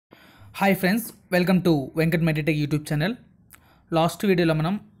Hi friends, welcome to Venkat meditech YouTube channel. Last వీడియోలో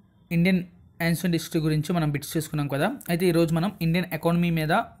మనం Indian ancient history గురించి మనం బిట్స్ చేసుకున్నాం కదా. అయితే ఈరోజు మనం ఇండియన్ ఎకానమీ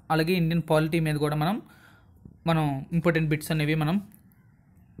మీద అలాగే ఇండియన్ పాలిటీ మీద కూడా మనం ఇంపార్టెంట్ బిట్స్ అనేవి మనం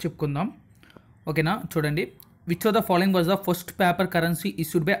చెప్పుకుందాం. ఓకేనా, చూడండి. Which of the following was the first paper currency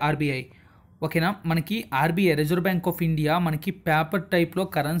issued by RBI? ఓకేనా, మనకి RBI reserve bank of India మనకి పేపర్ టైప్లో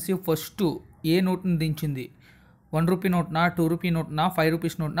currency first A నోట్ని దించింది? 1 rupee నోట్నా, 2 rupee నోట్నా, 5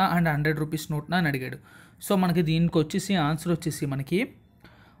 rupees నోట్నా and 100 rupees నోట్నా అని అడిగాడు. సో మనకి దీనికి వచ్చేసి ఆన్సర్ వచ్చేసి మనకి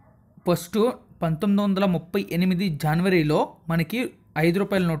ఫస్ట్ 1938 జనవరిలో మనకి 5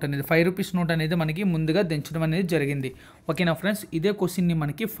 రూపాయల నోట్ అనేది 5 రూపీస్ నోట్ అనేది మనకి ముందుగా దించడం అనేది జరిగింది. ఓకేనా ఫ్రెండ్స్, ఇదే క్వశ్చన్ని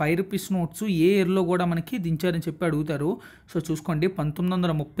మనకి 5 రూపీస్ నోట్స్ ఏ ఇయర్లో కూడా మనకి దించారని చెప్పి అడుగుతారు. సో చూసుకోండి,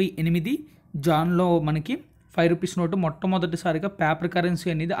 1938 జాన్లో మనకి 5 రూపీస్ నోటు మొట్టమొదటిసారిగా పేపర్ కరెన్సీ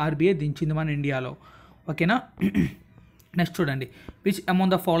అనేది ఆర్బీఐ దించింది మన ఇండియాలో. ఓకేనా, నెక్స్ట్ చూడండి. Which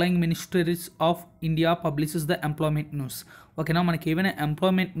among the following ministries of India publishes the employment news? ఓకేనా, మనకి ఏమైనా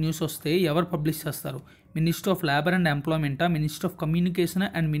ఎంప్లాయ్మెంట్ న్యూస్ వస్తే ఎవరు పబ్లిష్ చేస్తారు? Ministry of labour and ఎంప్లాయ్మెంటా, ministry of communication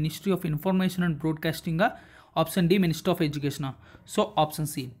and ministry of information and బ్రాడ్కాస్టింగా, option D ministry of ఎడ్యుకేషనా? So option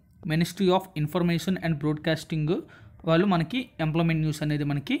C ministry of information and broadcasting వాళ్ళు మనకి employment news అనేది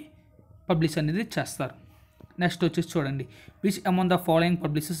మనకి పబ్లిష్ అనేది చేస్తారు. నెక్స్ట్ వచ్చేసి చూడండి. Which among the following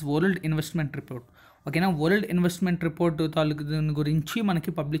publishes world investment report? ఓకేనా, world investment report తాలూకు దీని గురించి మనకి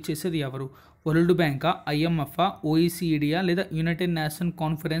పబ్లిష్ చేసేది ఎవరు? వరల్డ్ బ్యాంకా, ఐఎంఎఫా, ఓఈసీఈడియా లేదా United nation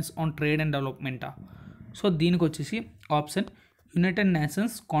conference on trade and డెవలప్మెంటా? So దీనికి వచ్చేసి option United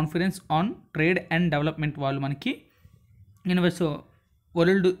nations conference on trade and development వాళ్ళు మనకి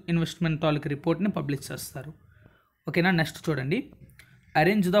వరల్డ్ ఇన్వెస్ట్మెంట్ తాలూకు రిపోర్ట్ని పబ్లిష్ చేస్తారు. ఓకేనా, నెక్స్ట్ చూడండి.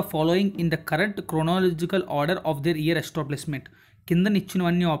 Arrange the following in the correct chronological order of their year establishment. కింద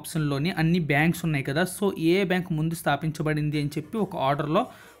ఇచ్చినవన్నీ ఆప్షన్లోని అన్ని బ్యాంక్స్ ఉన్నాయి కదా. సో ఏ బ్యాంక్ ముందు స్థాపించబడింది అని చెప్పి ఒక ఆర్డర్లో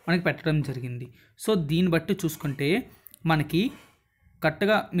మనకి పెట్టడం జరిగింది. సో దీన్ని బట్టి చూసుకుంటే మనకి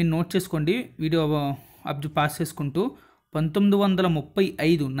కరెక్ట్గా మీరు నోట్ చేసుకోండి, వీడియో పాస్ చేసుకుంటూ.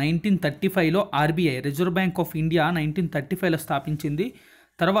 1935 1935లో RBI reserve bank of India 1935లో స్థాపించింది.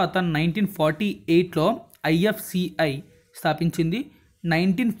 తర్వాత 1948లో ఐఎఫ్సిఐ స్థాపించింది.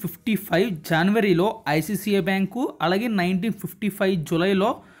 1955 జనవరిలో ఐసిసిఐ బ్యాంకు, అలాగే 1955 జూలైలో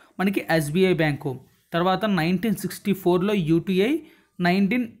మనకి ఎస్బీఐ బ్యాంకు, తర్వాత 1964లో యూటీఐ,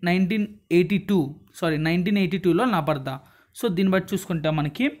 1982లో నబర్దా. సో దీన్ని బట్టి చూసుకుంటే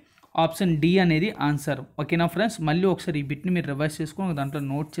మనకి ఆప్షన్ డి అనేది ఆన్సర్. ఓకేనా ఫ్రెండ్స్, మళ్ళీ ఒకసారి ఈ బిట్ని మీరు రివైజ్ చేసుకొని దాంట్లో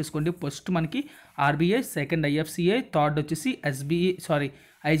నోట్ చేసుకోండి. ఫస్ట్ మనకి ఆర్బీఐ, సెకండ్ ఐఎఫ్సిఐ, థర్డ్ వచ్చేసి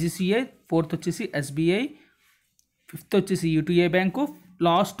ఐసిసిఐ, ఫోర్త్ వచ్చేసి ఎస్బీఐ, ఫిఫ్త్ వచ్చేసి యూటీఐ బ్యాంకు,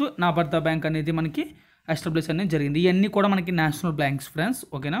 లాస్ట్ నబర్దా బ్యాంక్ అనేది మనకి ఎస్టాబ్లిష్ అనేది జరిగింది. ఇవన్నీ కూడా మనకి నేషనల్ బ్యాంక్స్ ఫ్రెండ్స్.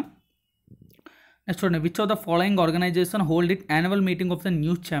 ఓకేనా, నెక్స్ట్ చూడండి. Which of the following organisation hold it annual meeting of the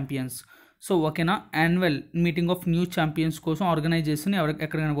news champions? So ఓకేనా, annual meeting of news champions కోసం ఆర్గనైజేషన్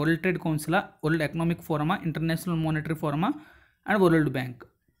ఎక్కడైనా world trade కౌన్సిలా, world economic ఫోరమా, international monetary ఫోరమా and world bank?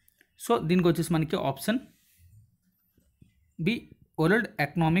 So దీనికి వచ్చేసి మనకి option B world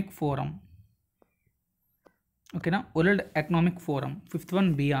economic forum. ఓకేనా, world economic forum, fifth one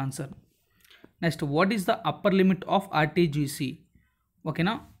B answer. Next, what is the upper limit of ఆర్టీజీసీ?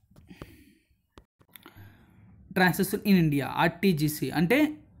 ఓకేనా, transaction in India. ఆర్టీజీసీ అంటే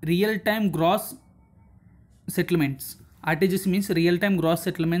real time gross settlements. ఆర్టీజీసీ means real time gross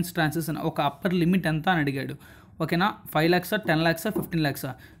settlements transaction. ఒక upper limit ఎంత అని అడిగాడు. ఓకేనా, 5 lakhs, 10 lakhs, 15 lakhs.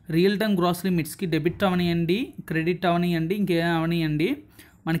 Real time gross లిమిట్స్కి debit అవనియండి, credit అవనియండి, ఇంకేం అవనియండి,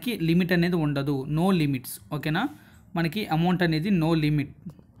 మనకి limit అనేది ఉండదు, నో లిమిట్స్. ఓకేనా, మనకి అమౌంట్ అనేది no limit.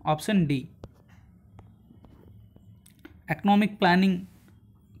 Option D. Economic planning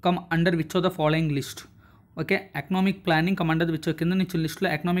come under which of the following list? Okay, economic planning come under which కింద నుంచి లిస్టులో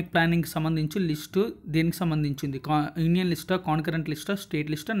ఎకనామిక్ ప్లానింగ్కి సంబంధించి లిస్టు దేనికి సంబంధించింది? Union లిస్టా, concurrent లిస్టా,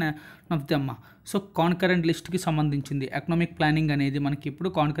 state లిస్టా, నవ్దమ్మ? So concurrent లిస్ట్కి సంబంధించింది ఎకనామిక్ ప్లానింగ్ అనేది మనకి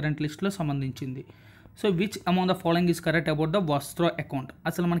ఇప్పుడు కాన్కరెంట్ లిస్ట్లో సంబంధించింది. So which among the following is correct about the వాస్ట్రో account?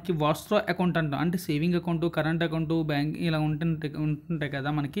 అసలు మనకి వాస్ట్రో అకౌంట్ అంటే saving account, current account, bank ఇలా ఉంటుంటాయి కదా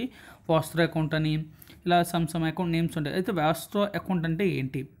మనకి. వాస్ట్రో అకౌంట్ అని ఇలా సమ్ అకౌంట్ నేమ్స్ ఉంటాయి. అయితే వాస్ట్రో అకౌంట్ అంటే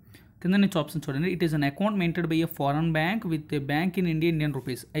ఏంటి? కింద నుంచి ఆప్షన్ చూడండి. It is an account maintained by a foreign bank with a bank in Indian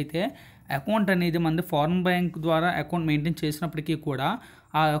rupees. అయితే అకౌంట్ అనేది మన ఫారెన్ బ్యాంక్ ద్వారా అకౌంట్ మెయింటైన్ చేసినప్పటికీ కూడా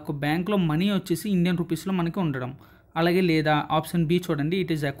ఆ యొక్క బ్యాంక్లో మనీ వచ్చేసి ఇండియన్ రూపీస్లో మనకి ఉండడం. అలాగే లేదా ఆప్షన్ బి చూడండి.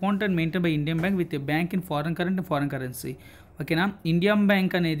 It is account and maintain by Indian bank with a bank in foreign current and foreign currency. ఓకేనా, ఇండియన్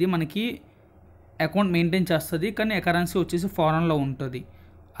బ్యాంక్ అనేది మనకి అకౌంట్ మెయింటైన్ చేస్తుంది, కానీ కరెన్సీ వచ్చేసి ఫారెన్లో ఉంటుంది.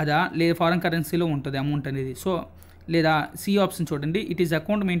 అదా లేదా ఫారెన్ కరెన్సీలో ఉంటుంది అమౌంట్ అనేది. సో లేదా సి ఆప్షన్ చూడండి. It is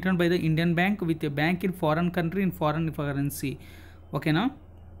account maintain by the Indian bank with a bank in foreign country in foreign currency. ఓకేనా,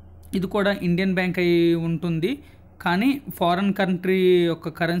 ఇది కూడా ఇండియన్ బ్యాంక్ అయి ఉంటుంది, కానీ ఫారెన్ కంట్రీ యొక్క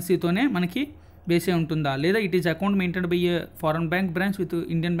కరెన్సీతోనే మనకి బేసే ఉంటుందా, లేదా it is account maintained by A foreign bank branch with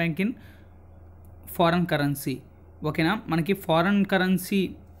Indian bank in foreign currency. ఓకేనా, మనకి foreign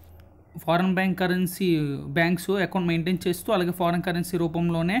bank currency banks account maintain చేస్తూ అలాగే ఫారెన్ కరెన్సీ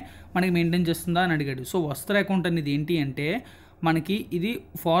రూపంలోనే మనకి మెయింటైన్ చేస్తుందా అని అడిగాడు. సో వస్త్ర అకౌంట్ అనేది ఏంటి అంటే మనకి ఇది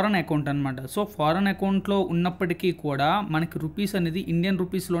ఫారెన్ అకౌంట్ అనమాట. సో ఫారెన్ అకౌంట్లో ఉన్నప్పటికీ కూడా మనకి రూపీస్ అనేది ఇండియన్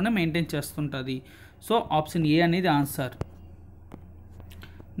రూపీస్లోనే మెయింటైన్ చేస్తుంటుంది. సో ఆప్షన్ ఏ అనేది answer.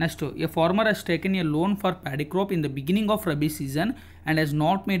 Next, a farmer has taken a loan for paddy crop in the beginning of rabi season and Hess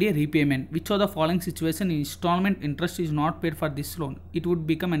not made A repayment. Which of the following situation instalment interest is not paid for this loan, it would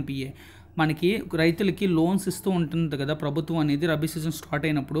become NPA. మనకి రైతులకి loans ఇస్తూ ఉంటుంది కదా ప్రభుత్వం అనేది rabi season start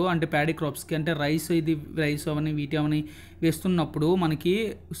అయినప్పుడు, అంటే paddy క్రాప్స్కి, అంటే రైస్ అవని వీటి అవని వేస్తున్నప్పుడు మనకి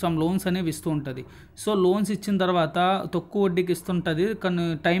సమ్ లోన్స్ అనేవి ఇస్తూ ఉంటుంది. సో లోన్స్ ఇచ్చిన తర్వాత తక్కువ వడ్డీకి ఇస్తుంటుంది, కానీ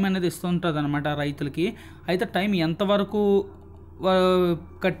టైం అనేది ఇస్తుంటుంది అనమాట రైతులకి. అయితే టైం ఎంతవరకు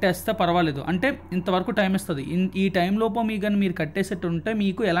కట్టేస్తే పర్వాలేదు, అంటే ఇంతవరకు టైం ఇస్తుంది, ఈ టైంలోపు మీరు కట్టేసేట్టు ఉంటే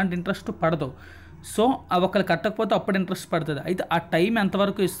మీకు ఎలాంటి ఇంట్రెస్ట్ పడదు. సో ఒకళ్ళు కట్టకపోతే అప్పుడు ఇంట్రెస్ట్ పడుతుంది. అయితే ఆ టైం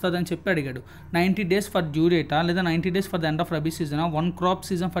ఎంతవరకు ఇస్తుంది అని చెప్పి అడిగాడు. 90 days ఫర్ డ్యూ డేటా, లేదా 90 days for the end of rabi season, 1 crop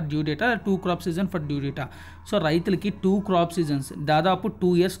season for due data, 2 crop season for due data. So రైతులకి 2 crop సీజన్స్ దాదాపు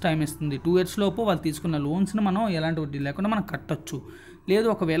 2 years టైం ఇస్తుంది. 2 years లోపు వాళ్ళు తీసుకున్న లోన్స్ని మనం ఎలాంటి వడ్డీ లేకుండా మనం కట్టచ్చు. లేదు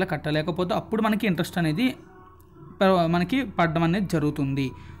ఒకవేళ కట్టలేకపోతే అప్పుడు మనకి ఇంట్రెస్ట్ అనేది మనకి పడడం అనేది జరుగుతుంది.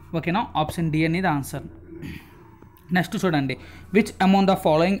 ఓకేనా, ఆప్షన్ డి అనేది ఆన్సర్. నెక్స్ట్ చూడండి, which amount the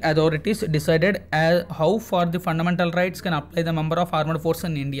following authorities decided how for the fundamental rights can apply the member of armed force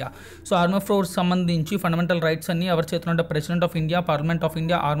in India. So armed force సంబంధించి ఫండమెంటల్ రైట్స్ అన్ని ఎవరి చేతిలో ఉంటే president of India, parliament of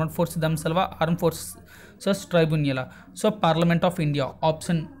India, armed force దమ్సెల్వా, arm forces tribunal. So parliament of India,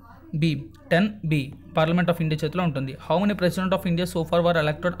 option B 10B parliament of India చేతిలో ఉంటుంది. How many president of India so far were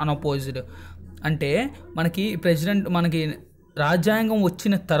elected unopposed. అంటే మనకి రాజ్యాంగం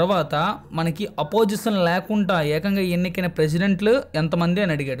వచ్చిన తర్వాత మనకి opposition లేకుండా ఏకంగా ఎన్నికైన ప్రెసిడెంట్లు ఎంతమంది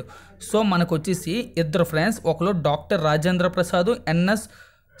అని అడిగాడు. సో మనకు వచ్చేసి 2 ఫ్రెండ్స్, ఒకరు డాక్టర్ రాజేంద్ర ప్రసాద్, ఎన్ఎస్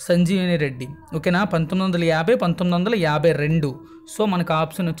సంజీవని రెడ్డి. ఓకేనా, 1950, 1952. సో మనకు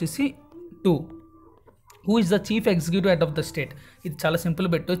ఆప్షన్ వచ్చేసి 2. Who is the chief executive head of the state. ఇది చాలా సింపుల్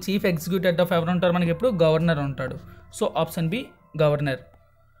పెట్టు. చీఫ్ ఎగ్జిక్యూటివ్ హెడ్ ఆఫ్ ఎవరు ఉంటారు మనకి ఎప్పుడు? గవర్నర్ ఉంటాడు. So option B governor.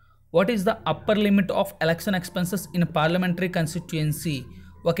 What is the upper limit of election expenses in parliamentary constituency.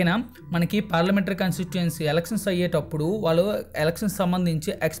 ఓకేనా, మనకి పార్లమెంటరీ కాన్స్టిట్యుయెన్సీ ఎలక్షన్స్ అయ్యేటప్పుడు వాళ్ళు ఎలక్షన్స్ సంబంధించి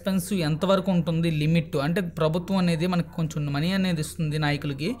ఎక్స్పెన్స్ ఎంతవరకు ఉంటుంది లిమిట్, అంటే ప్రభుత్వం అనేది మనకి కొంచెం మనీ అనేది ఇస్తుంది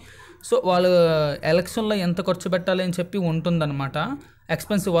నాయకులకి. సో వాళ్ళు ఎలక్షన్లో ఎంత ఖర్చు పెట్టాలి అని చెప్పి ఉంటుందన్నమాట.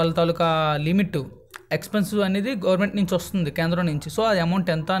 ఎక్స్పెన్స్ వాళ్ళ తాలూకా లిమిట్, ఎక్స్పెన్స్ అనేది గవర్నమెంట్ నుంచి వస్తుంది, కేంద్రం నుంచి. సో అది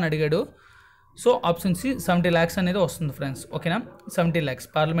అమౌంట్ ఎంత అని అడిగాడు. సో ఆప్షన్ సి 70 lakhs అనేది వస్తుంది ఫ్రెండ్స్. ఓకేనా, 70 lakhs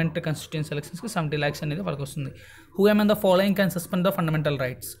పార్లమెంటరీ కాన్స్టిట్యుయెన్సీ ఎలక్షన్స్కి 70 lakhs అనేది వాళ్ళకి వస్తుంది. Who M the following can suspend the fundamental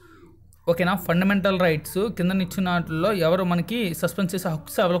rights. ఓకేనా, ఫండమెంటల్ రైట్స్ కింద ఇచ్చిన వాటిల్లో ఎవరు మనకి సస్పెండ్ చేసే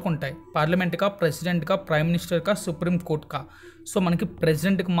హక్స్ ఎవరికి ఉంటాయి? పార్లమెంట్కా, ప్రెసిడెంట్కా, ప్రైమ్ మినిస్టర్కా, సుప్రీం కోర్టుకా. సో మనకి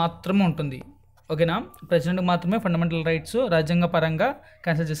ప్రెసిడెంట్కి మాత్రమే ఉంటుంది. ఓకేనా, ప్రెసిడెంట్కి మాత్రమే ఫండమెంటల్ రైట్స్ రాజ్యాంగ పరంగా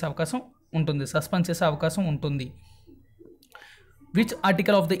క్యాన్సిల్ చేసే అవకాశం ఉంటుంది, సస్పెండ్ చేసే అవకాశం ఉంటుంది. Which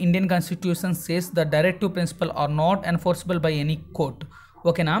article of the Indian Constitution says the directive principle are not enforceable by any court.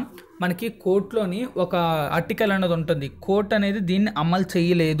 ఓకేనా, మనకి కోర్టులోని ఒక ఆర్టికల్ అనేది ఉంటుంది. కోర్టు అనేది దీన్ని అమలు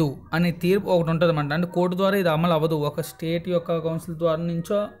చేయలేదు అనే తీర్పు ఒకటి ఉంటుంది అన్నమాట. అంటే కోర్టు ద్వారా ఇది అమలు అవ్వదు, ఒక స్టేట్ యొక్క కౌన్సిల్ ద్వారా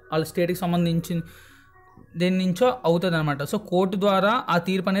నుంచో వాళ్ళ స్టేట్కి సంబంధించి దేని నుంచో అవుతుంది అనమాట. సో కోర్టు ద్వారా ఆ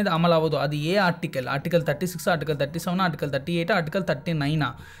తీర్పు అనేది అమలు అవ్వదు. అది ఏ article? Article 36, article 37, article 38, article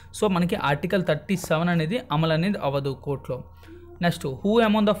 39. So మనకి ఆర్టికల్ 37 అనేది అమలు అనేది అవ్వదు కోర్టులో. Next, who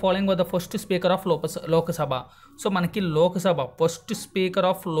among the following were the first speaker of Lok Sabha. So మనకి Lok Sabha first speaker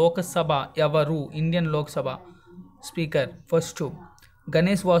of Lok Sabha ఎవరు? Indian Lok Sabha speaker first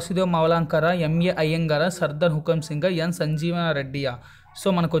Ganesh Vasudev మవలాంకర, MA అయ్యంగార, Sardar హుకమ్ Singh, ఎన్ సంజీవన రెడ్డియా. సో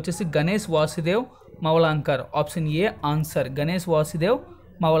మనకు వచ్చేసి Ganesh Vasudev Mavalankar, option A answer. Ganesh Vasudev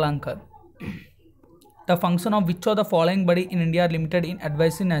Mavalankar. The function of which of the following body in India are limited in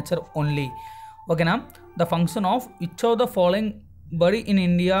advisory nature only. ఓకేనా, the function of which of the following body in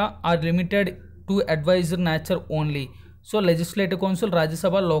India are limited to advisory nature only. So legislative council, Rajya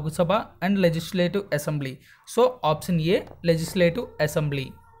Sabha, Lok Sabha and legislative assembly. So option A legislative assembly,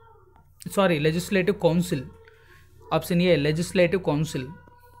 legislative council. Option A legislative council.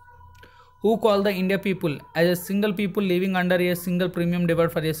 Who call the India people as a single people living under a single premium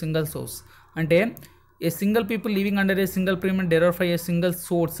divided for a single source. అంటే a single people living under a single premium derived for a single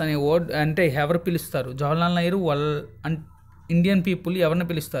source అనే word అంటే ఎవరు పిలుస్తారు? Jawaharlal Nehru Indian people ఎవరిని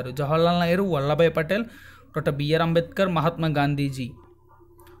పిలుస్తారు? Jawaharlal Nehru, Vallabhbhai Patel, doctor BR Ambedkar, Mahatma Gandhiji.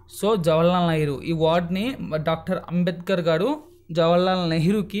 So Jawaharlal Nehru ఈ వార్డ్ని doctor Ambedkar గారు జవహర్లాల్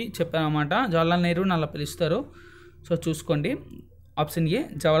నెహ్రూకి చెప్పారన్నమాట. జవహర్లాల్ నెహ్రూని అలా పిలుస్తారు. సో చూసుకోండి, ఆప్షన్ ఏ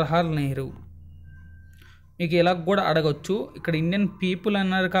జవహర్లాల్ నెహ్రూ. మీకు ఇలా కూడా అడగొచ్చు, ఇక్కడ ఇండియన్ పీపుల్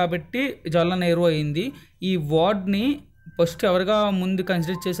అన్నారు కాబట్టి జవహర్లాల్ నెహ్రూ అయింది. ఈ వార్డ్ని ఫస్ట్ ఎవరిగా ముందు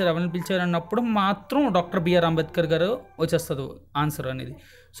కన్సిడర్ చేశారు, ఎవరిని పిలిచారు అన్నప్పుడు మాత్రం డాక్టర్ బిఆర్ అంబేద్కర్ గారు వచ్చేస్తుంది ఆన్సర్ అనేది.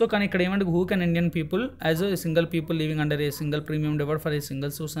 సో కానీ ఇక్కడ ఏమంటే who can Indian people as a single people living under a single premium divide for a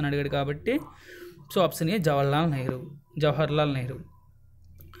single source అని అడిగాడు కాబట్టి so option A Jawaharlal Nehru.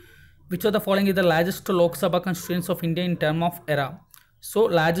 Which of the following is the largest Lok Sabha constituency of India in term of ఎరా. So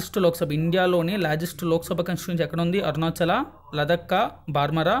largest Lok Sabha, ఇండియాలోని largest Lok Sabha constituency ఎక్కడ ఉంది? Arunachal, లదక్క,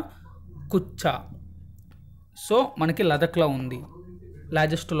 బార్మరా, కుచ్చా. So మనకి లదక్లో ఉంది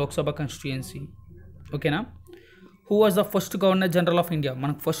largest Lok Sabha constituency. ఓకేనా. Who was the first governor general of India?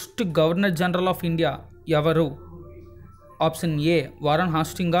 మనకు first governor general of India ఎవరు? Option A Warren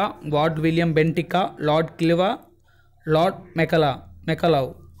హాస్టింగా, lord William బెంటికా, lord కిల్వా, lord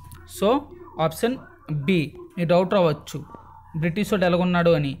మెకలవ్. So option B. Me doubt రావచ్చు British వాడు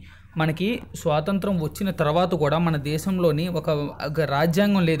ఎలాగున్నాడు అని. మనకి స్వాతంత్రం వచ్చిన తర్వాత కూడా మన దేశంలోని ఒక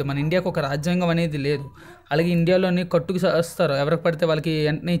రాజ్యాంగం లేదు, మన ఇండియాకు ఒక రాజ్యాంగం అనేది లేదు. అలాగే ఇండియాలోని కట్టుకు చేస్తారు, ఎవరికి పడితే వాళ్ళకి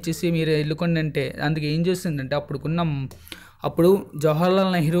వెంటనే ఇచ్చేసి మీరు వెళ్ళుకోండి అంటే. అందుకే ఏం చేసిందంటే అప్పుడు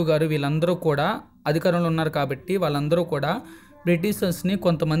జవహర్లాల్ నెహ్రూ గారు వీళ్ళందరూ కూడా అధికారంలో ఉన్నారు కాబట్టి వాళ్ళందరూ కూడా బ్రిటిషర్స్ని,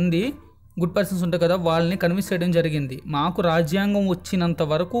 కొంతమంది గుడ్ పర్సన్స్ ఉంటారు కదా, వాళ్ళని కన్విన్స్ చేయడం జరిగింది. మాకు రాజ్యాంగం వచ్చినంత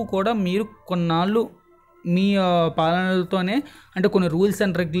వరకు కూడా మీరు కొన్నాళ్ళు మీ పాలనలతోనే, అంటే కొన్ని రూల్స్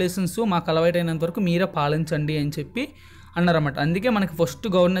అండ్ రెగ్యులేషన్స్ మాకు అలవాటైనంత వరకు మీరే పాలించండి అని చెప్పి అన్నారన్నమాట. అందుకే మనకి first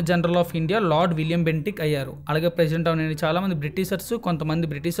governor general of India lord William Bentinck అయ్యారు. అలాగే ప్రెసిడెంట్ ఆఫ్ ఇండియా చాలామంది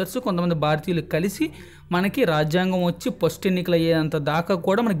కొంతమంది భారతీయులు కలిసి మనకి రాజ్యాంగం వచ్చి ఫస్ట్ ఎన్నికలు అయ్యేంత దాకా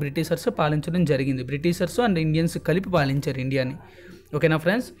కూడా మనకి బ్రిటిషర్స్ పాలించడం జరిగింది. బ్రిటిషర్స్ అండ్ ఇండియన్స్ కలిపి పాలించారు ఇండియాని. ఓకేనా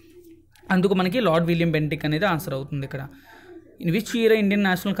ఫ్రెండ్స్, అందుకు మనకి లార్డ్ విలియం బెంటిక్ అనేది ఆన్సర్ అవుతుంది ఇక్కడ. In which year Indian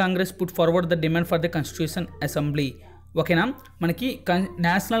national Congress put forward the demand for the constitution assembly. ఓకేనా. మనకి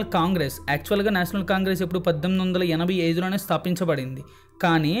నేషనల్ కాంగ్రెస్, యాక్చువల్గా నేషనల్ కాంగ్రెస్ ఇప్పుడు 1885లోనే స్థాపించబడింది.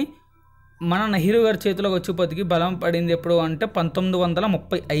 కానీ మన నెహ్రూ గారి చేతిలోకి వచ్చేపోతికి బలం పడింది ఎప్పుడు అంటే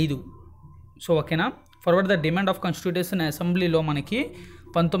 1935. సో ఓకేనా. Forward the demand of constitution అసెంబ్లీలో మనకి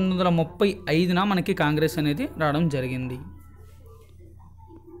 1935న మనకి కాంగ్రెస్ అనేది రావడం జరిగింది.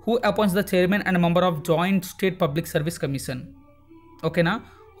 Who appoints the chairman and member of joint state public service commission. ఓకేనా.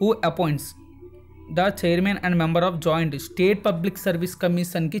 Who appoints the chairman and member of joint state public service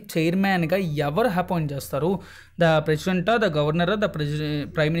కమిషన్కి చైర్మన్గా ఎవరు అపాయింట్ చేస్తారు? The ప్రెసిడెంటా, the గవర్నరా, the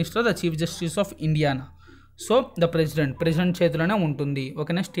prime minister, the chief justice of Indiana? So the president చేతిలోనే ఉంటుంది.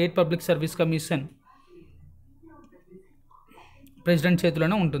 ఓకేనా. State public service commission president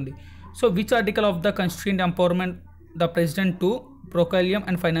చేతిలోనే ఉంటుంది. So which article of the constitution empowerment the president to ప్రొకాలియం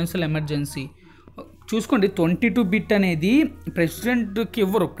and financial emergency. చూసుకోండి, 22 bit అనేది ప్రెసిడెంట్కి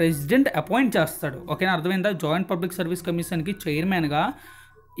ఇవ్వరు, president appoint చేస్తాడు. ఓకేనా, అర్థమైందా? జాయింట్ పబ్లిక్ సర్వీస్ కమిషన్కి చైర్మన్గా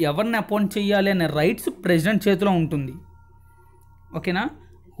ఎవరిని అపాయింట్ చేయాలి అనే రైట్స్ ప్రెసిడెంట్ చేతిలో ఉంటుంది. ఓకేనా.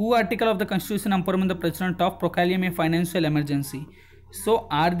 Who article of the constitution empowerment the president of ప్రొకాలియం A financial emergency. So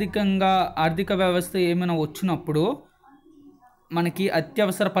ఆర్థిక వ్యవస్థ ఏమైనా వచ్చినప్పుడు మనకి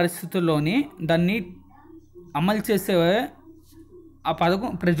అత్యవసర పరిస్థితుల్లోని దాన్ని అమలు చేసే ఆ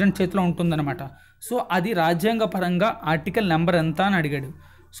పథకం ప్రెసిడెంట్ చేతిలో ఉంటుందన్నమాట. సో అది రాజ్యాంగ పరంగా ఆర్టికల్ నెంబర్ ఎంత అని అడిగాడు.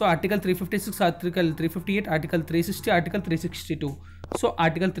 So article 356, article 358, article 360, article 362. So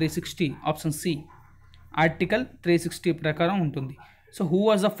article 360 option C, article 360 ప్రకారం ఉంటుంది. So who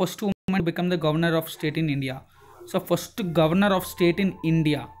was the first women become the governor of state in India. So first governor of state in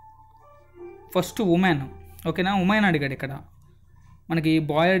India, first women. ఓకేనా, women అడిగాడు ఇక్కడ. మనకి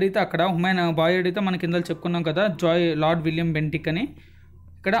bye అడిగితే అక్కడ bye అడిగితే మనకి ఇందులో చెప్పుకున్నాం కదా, లార్డ్ విలియం బెంటిక్ అని.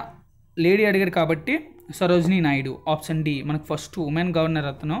 ఇక్కడ లేడీ అడిగాడు కాబట్టి సరోజినీ నాయుడు, ఆప్షన్ డి. మనకు ఫస్ట్ ఉమెన్ గవర్నర్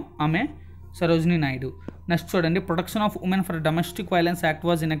అతను, ఆమె సరోజినీ నాయుడు. నెక్స్ట్ చూడండి, protection of women for domestic violence act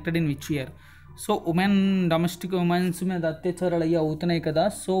was ఎనెక్టెడ్ in which year. So domestic women's మీద అత్యాచారాలు అయ్యి అవుతున్నాయి కదా,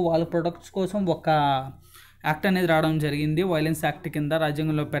 సో వాళ్ళ ప్రొటెక్ట్స్ కోసం ఒక యాక్ట్ అనేది రావడం జరిగింది, వైలెన్స్ యాక్ట్ కింద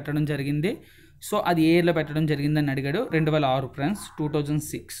రాజ్యాంగంలో పెట్టడం జరిగింది. సో అది ఏ ఇయర్లో పెట్టడం జరిగిందని అడిగాడు. 2006 ఫ్రెండ్స్,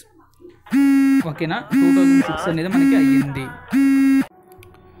 2006. ఓకేనా, 2006 అనేది మనకి అయ్యింది.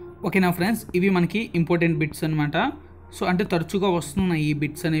 ఓకేనా ఫ్రెండ్స్, ఇవి మనకి ఇంపార్టెంట్ బిట్స్ అనమాట. సో అంటే తరచుగా వస్తున్నాయి ఈ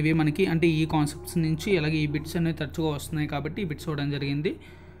బిట్స్ అనేవి మనకి, అంటే ఈ కాన్సెప్ట్స్ నుంచి అలాగే ఈ బిట్స్ అనేవి తరచుగా వస్తున్నాయి కాబట్టి ఈ బిట్స్ అవ్వడం జరిగింది.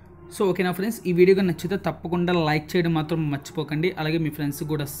 సో ఓకేనా ఫ్రెండ్స్, ఈ వీడియోగా నచ్చితే తప్పకుండా లైక్ చేయడం మాత్రం మర్చిపోకండి. అలాగే మీ ఫ్రెండ్స్కి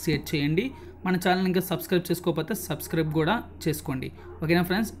కూడా షేర్ చేయండి. మన ఛానల్ ఇంకా సబ్స్క్రైబ్ చేసుకోకపోతే సబ్స్క్రైబ్ కూడా చేసుకోండి. ఓకేనా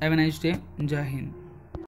friends, have a nice day. జై హింద్.